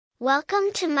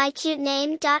Welcome to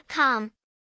mycutename.com.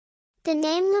 The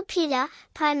name Lupita,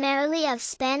 primarily of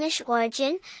Spanish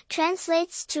origin,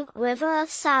 translates to River of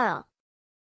Sorrow.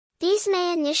 These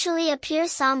may initially appear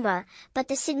somber, but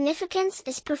the significance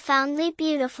is profoundly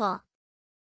beautiful.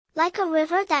 Like a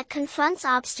river that confronts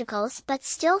obstacles but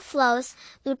still flows,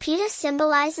 Lupita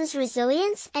symbolizes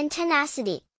resilience and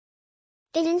tenacity.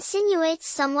 It insinuates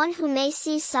someone who may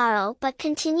see sorrow but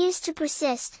continues to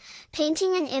persist,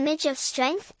 painting an image of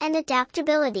strength and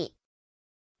adaptability.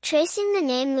 Tracing the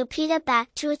name Lupita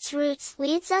back to its roots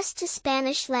leads us to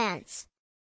Spanish lands.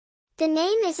 The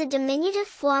name is a diminutive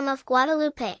form of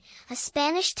Guadalupe, a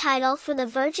Spanish title for the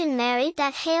Virgin Mary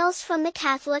that hails from the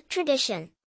Catholic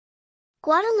tradition.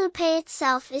 Guadalupe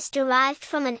itself is derived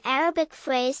from an Arabic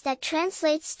phrase that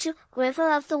translates to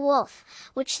River of the Wolf,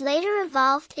 which later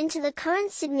evolved into the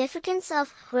current significance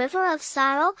of River of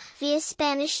Sorrow via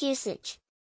Spanish usage.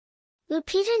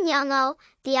 Lupita Nyong'o,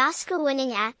 the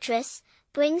Oscar-winning actress,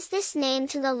 brings this name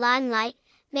to the limelight,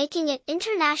 making it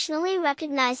internationally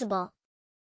recognizable.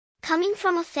 Coming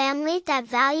from a family that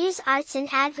values arts and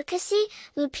advocacy,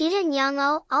 Lupita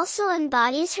Nyong'o also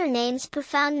embodies her name's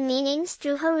profound meanings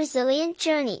through her resilient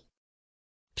journey.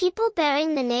 People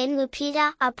bearing the name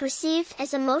Lupita are perceived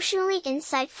as emotionally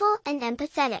insightful and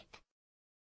empathetic.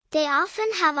 They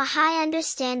often have a high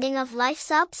understanding of life's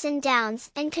ups and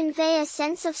downs and convey a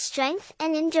sense of strength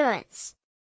and endurance.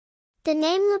 The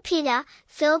name Lupita,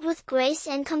 filled with grace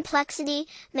and complexity,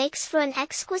 makes for an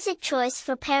exquisite choice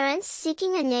for parents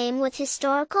seeking a name with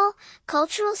historical,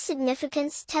 cultural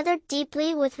significance tethered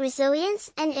deeply with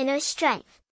resilience and inner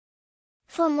strength.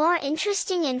 For more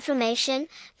interesting information,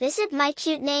 visit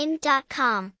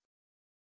mycutename.com.